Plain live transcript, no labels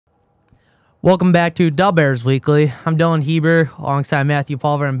Welcome back to Dub Bears Weekly. I'm Dylan Heber alongside Matthew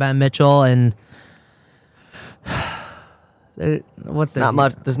Pulver and Ben Mitchell. And what's Not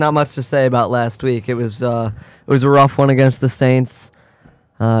much. There's not much to say about last week. It was a rough one against the Saints.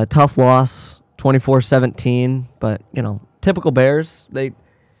 Tough loss, 24-17. But typical Bears. They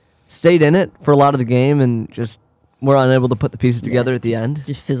stayed in it for a lot of the game and just were unable to put the pieces together at the end.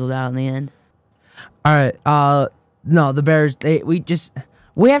 Just fizzled out in the end. All right. No, the Bears.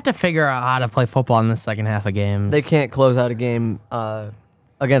 We have to figure out how to play football in the second half of games. They can't close out a game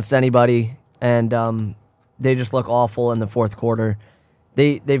against anybody, and they just look awful in the fourth quarter.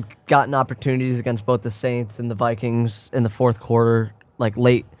 They've gotten opportunities against both the Saints and the Vikings in the fourth quarter, like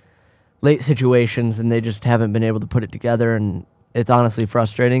late situations, and they just haven't been able to put it together. And it's honestly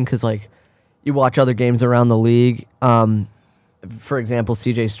frustrating because you watch other games around the league. For example,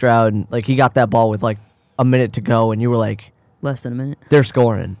 C.J. Stroud, he got that ball with a minute to go, and you were like, less than a minute. they're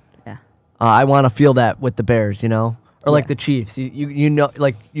scoring. Yeah. I want to feel that with the Bears, or Yeah. the Chiefs. You know,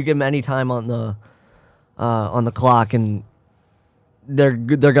 you give them any time on the clock, and they're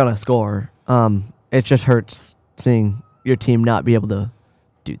gonna score. It just hurts seeing your team not be able to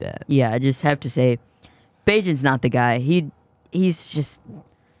do that. Yeah, I just have to say, Bajan's not the guy. He's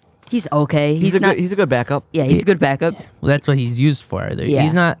okay. He's a good backup. Yeah, he's a good backup. Well, that's what he's used for. Yeah.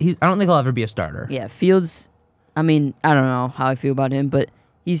 He's not. I don't think he'll ever be a starter. Yeah, Fields. I mean, I don't know how I feel about him, but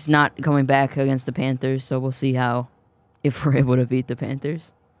he's not coming back against the Panthers, so we'll see if we're able to beat the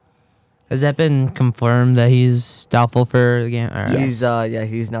Panthers. Has that been confirmed that he's doubtful for the game? All right. Yes.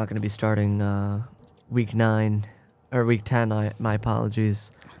 He's not going to be starting week 9 or week 10. My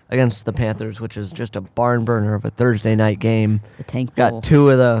apologies, against the Panthers, which is just a barn burner of a Thursday night game. The Tank Bowl. Got two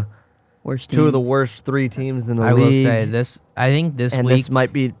of the worst worst 3 teams in the I league. will say this. I think this And week.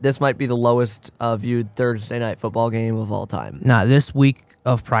 this might be the lowest viewed Thursday night football game of all time. This week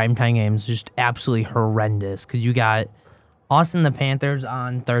of primetime games is just absolutely horrendous because you got us and the Panthers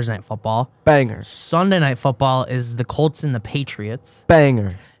on Thursday Night Football. Banger. Sunday Night Football is the Colts and the Patriots.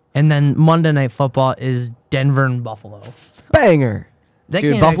 Banger. And then Monday Night Football is Denver and Buffalo. Banger. They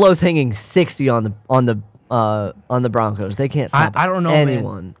Dude, can't Buffalo's hanging 60 on the Broncos. They can't stop I don't know,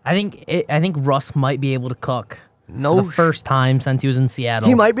 anyone. man. I think Russ might be able to cook. No for the first time since he was in Seattle.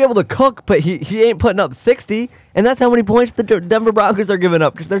 He might be able to cook, but he ain't putting up 60, and that's how many points the Denver Broncos are giving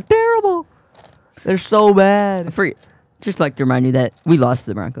up because they're terrible. They're so bad. Just like to remind you that we lost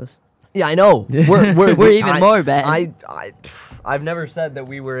to the Broncos. Yeah, I know. We're even more bad. I've never said that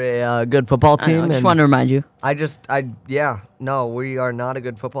we were a good football team. I just want to remind you. No, we are not a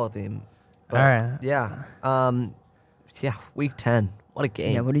good football team. But, All right. Yeah, week 10. What a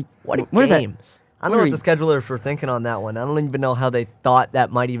game. Yeah, what a what is that? game. I don't know what the schedulers were thinking on that one. I don't even know how they thought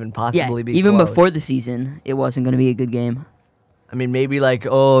that might even possibly be even close. before the season, it wasn't going to be a good game. I mean, maybe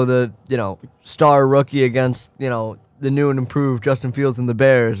the star rookie against the new and improved Justin Fields and the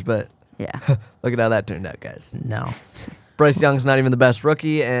Bears, but Yeah. look at how that turned out, guys. No. Bryce Young's not even the best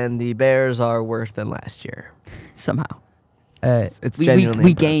rookie, and the Bears are worse than last year. Somehow. It's We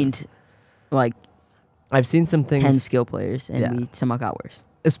genuinely impressive. gained I've seen some things. 10 skill players, and Yeah. we somehow got worse.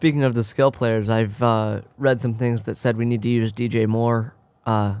 Speaking of the skill players, I've read some things that said we need to use DJ Moore.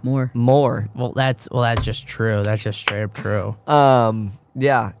 More. Well, that's just true. That's just straight up true.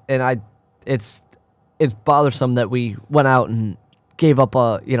 Yeah, and it's bothersome that we went out and gave up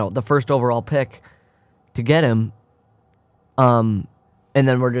the first overall pick to get him, and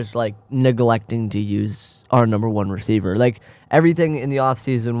then we're just neglecting to use our number 1 receiver. Everything in the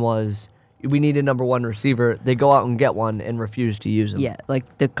offseason was we need a number 1 receiver. They go out and get one and refuse to use him. Yeah,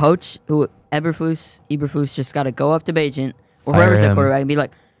 the coach, Eberflus just got to go up to Bajent, or Fire whoever's the him. quarterback, and be like,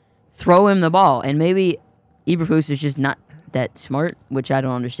 throw him the ball. And maybe Eberflus is just not that smart, which I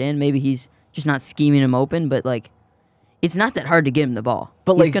don't understand. Maybe he's just not scheming him open, but it's not that hard to get him the ball.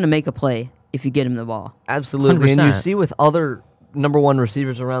 But, he's going to make a play if you get him the ball. Absolutely. And you 100%. see with other number 1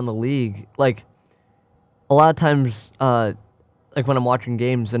 receivers around the league, a lot of times, when I'm watching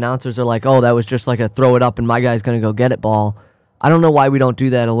games, announcers are like, oh, that was just a throw it up and my guy's going to go get it ball. I don't know why we don't do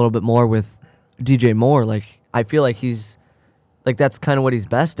that a little bit more with DJ Moore. I feel like he's, that's kind of what he's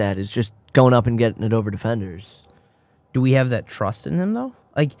best at, is just going up and getting it over defenders. Do we have that trust in him though?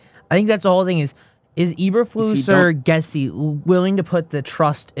 I think that's the whole thing. Is Eberflus or Gessie willing to put the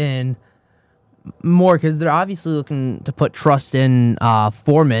trust in Moore? Because they're obviously looking to put trust in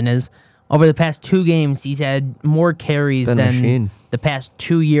Foreman. As over the past 2 games, he's had more carries than the past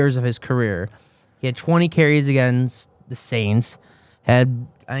 2 years of his career. He had 20 carries against the Saints, had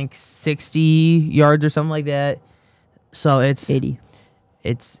I think 60 yards or something like that. So it's 80.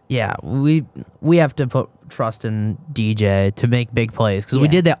 we have to put trust in DJ to make big plays because we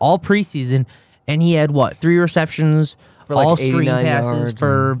Yeah. did that all preseason, and he had 3 receptions, For like all screen 89 passes yards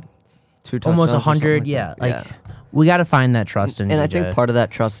for and 2 almost touchdowns or something 100. like Yeah, that. we got to find that trust in And DJ. I think part of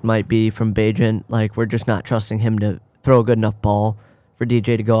that trust might be from Bajent. Like, we're just not trusting him to throw a good enough ball for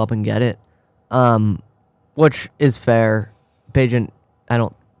DJ to go up and get it, which is fair. Bajent, I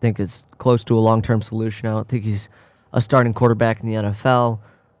don't think is close to a long-term solution. I don't think he's a starting quarterback in the NFL.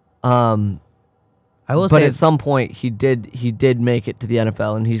 I will But say at some point, he did make it to the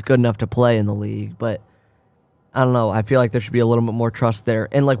NFL, and he's good enough to play in the league. But I don't know. I feel like there should be a little bit more trust there.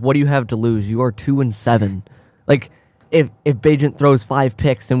 And like, what do you have to lose? You are 2-7. Like, if Bajent throws 5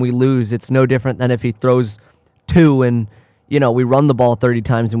 picks and we lose, it's no different than if he throws 2 and we run the ball 30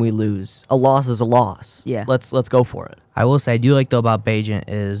 times and we lose. A loss is a loss. Yeah. Let's go for it. I will say I do like though about Bajent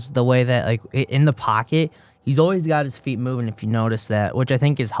is the way that in the pocket he's always got his feet moving. If you notice that, which I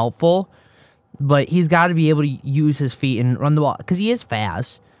think is helpful. But he's got to be able to use his feet and run the ball because he is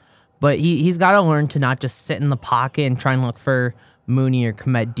fast. But he's got to learn to not just sit in the pocket and try and look for Mooney or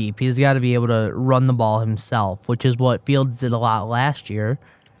Komet deep. He's got to be able to run the ball himself, which is what Fields did a lot last year.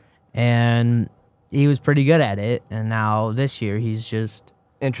 And he was pretty good at it. And now this year he's just...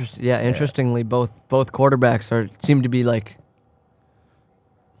 Interestingly, both quarterbacks seem to be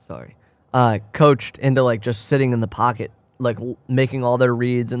coached into just sitting in the pocket, making all their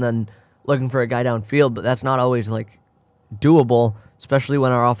reads and then looking for a guy downfield, but that's not always doable, especially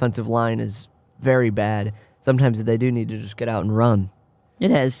when our offensive line is very bad. Sometimes they do need to just get out and run.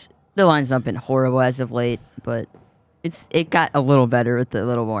 It has. The line's not been horrible as of late, but it got a little better with a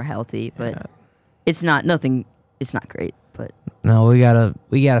little more healthy, but it's not great, but No, we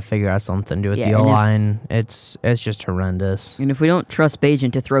gotta figure out something to do with Yeah, the and if- O-line. It's just horrendous. and if we don't trust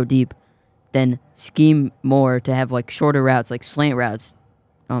Bajent to throw deep, then scheme more to have shorter routes, like slant routes,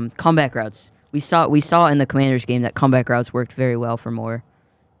 comeback routes. We saw in the Commanders game that comeback routes worked very well for Moore.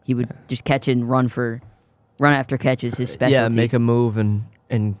 He would just catch it and run after catches, his specialty. Yeah, make a move and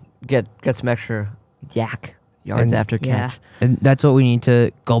get some extra yards And- after catch. Yeah. And that's what we need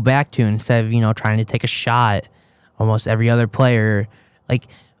to go back to instead of, trying to take a shot almost every other player.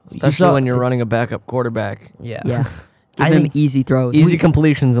 Especially when you're running a backup quarterback. Yeah. Yeah. Give I him think easy throws. Easy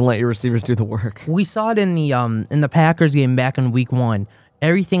completions and let your receivers do the work. we saw it in the Packers game back in week 1.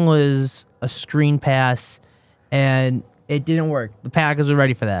 Everything was a screen pass, and it didn't work. The Packers were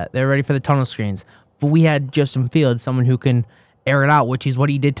ready for that. They were ready for the tunnel screens. But we had Justin Fields, someone who can air it out, which is what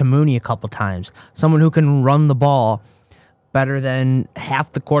he did to Mooney a couple times. Someone who can run the ball better than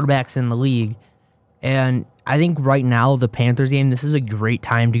half the quarterbacks in the league. And I think right now, the Panthers game, this is a great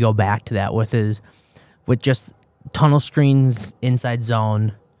time to go back to that with just tunnel screens inside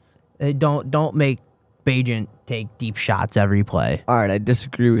zone. Don't make Bajent take deep shots every play. All right, I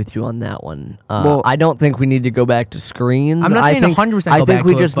disagree with you on that one. Well- I don't think we need to go back to screens. I'm not I saying think, 100% go I think back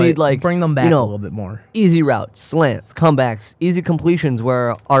we to just it, need but bring them back a little bit more. easy routes, slants, comebacks, easy completions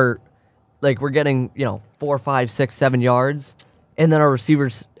where we're getting 4, 5, 6, 7 yards, and then our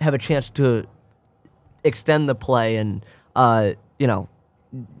receivers have a chance to extend the play and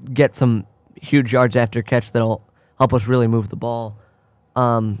get some huge yards after catch that'll help us really move the ball.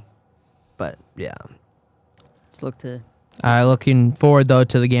 But yeah. Let's look to Looking forward, though,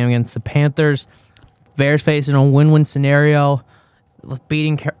 to the game against the Panthers. Bears facing a win-win scenario. With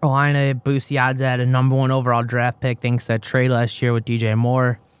beating Carolina, boosts the odds at a number 1 overall draft pick, thanks to that trade last year with DJ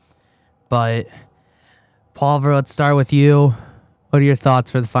Moore. But, Pulver, let's start with you. What are your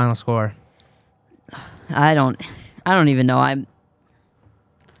thoughts for the final score? I don't even know. I didn't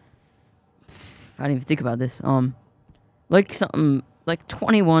even think about this. Something like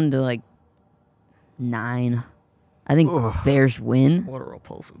 21 to 9. I think Bears win. What a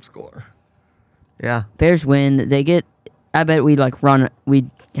repulsive score. Yeah. Bears win. I bet we'd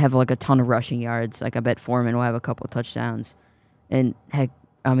have a ton of rushing yards. I bet Foreman will have a couple touchdowns. And heck,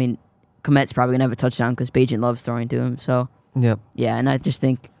 Komet's probably gonna have a touchdown because Bajent loves throwing to him. So Yep. yeah, and I just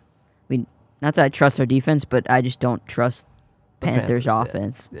think, not that I trust our defense, but I just don't trust The Panthers' Panthers,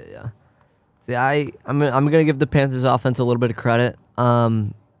 offense. Yeah. See, I'm gonna give the Panthers offense a little bit of credit.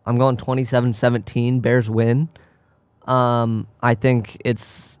 I'm going 27-17. Bears win. I think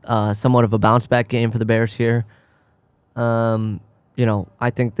it's somewhat of a bounce back game for the Bears here. I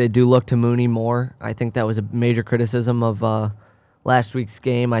think they do look to Mooney more. I think that was a major criticism of last week's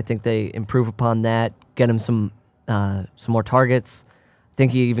game. I think they improve upon that, get him some more targets. I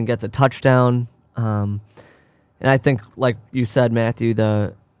think he even gets a touchdown. And I think, like you said, Matthew,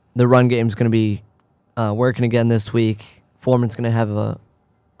 the run game is going to be working again this week. Foreman's going to have a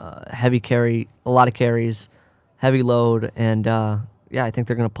heavy carry, a lot of carries, heavy load, and yeah, I think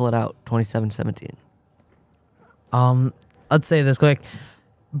they're going to pull it out 27-17. Let's say this quick.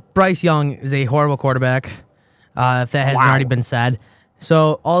 Bryce Young is a horrible quarterback, if that hasn't already been said.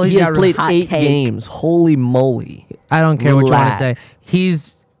 So all He he's has got played hot 8 take. games. Holy moly. I don't care what you want to Relax.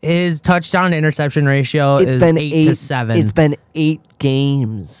 say. His touchdown to interception ratio It's is been 8 to 7. It's been 8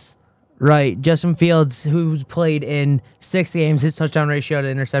 games. Right. Justin Fields, who's played in 6 games, his touchdown to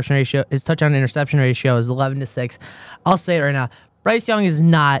interception ratio is 11 to 6. I'll say it right now. Bryce Young is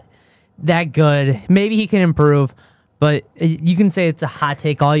not that good. Maybe he can improve, but you can say it's a hot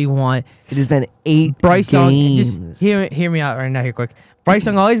take all you want. It has been 8 Bryce games. Young, just hear me out right now here quick. Bryce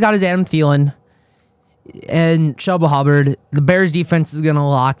Young, all he's got is Adam Thielen and Chuba Hubbard. The Bears defense is going to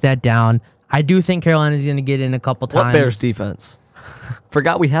lock that down. I do think Carolina's going to get in a couple times. What Bears defense?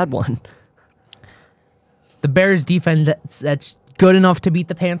 Forgot we had one. The Bears defense that's good enough to beat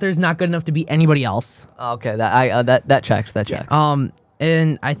the Panthers, not good enough to beat anybody else. Okay, that checks. That checks.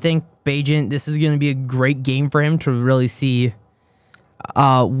 And I think Bajent, this is going to be a great game for him to really see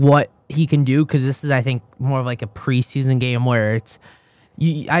what he can do, because this is, I think, more of like a preseason game where it's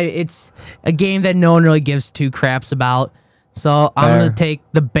a game that no one really gives two craps about. So I'm going to take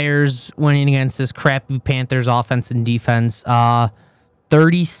the Bears winning against this crappy Panthers offense and defense,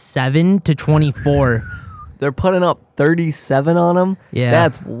 37-24. They're putting up 37 on them? Yeah.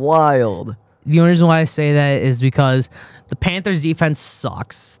 That's wild. The only reason why I say that is because the Panthers defense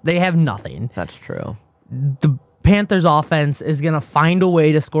sucks. They have nothing. That's true. The Panthers offense is going to find a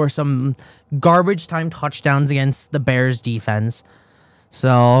way to score some garbage time touchdowns against the Bears defense.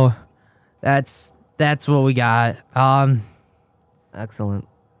 So that's what we got. Excellent.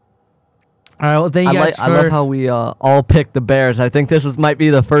 All right, well, thank you guys I love how we all picked the Bears. I think this might be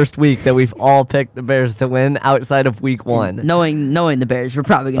the first week that we've all picked the Bears to win outside of week 1. Knowing the Bears, we're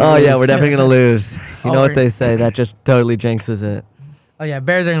probably going to Oh, lose. yeah, we're definitely going to lose. You know what we're- they say. That just totally jinxes it. Oh, yeah,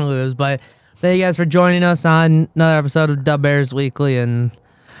 Bears are going to lose. But thank you guys for joining us on another episode of Dub Bears Weekly, and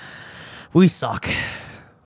we suck.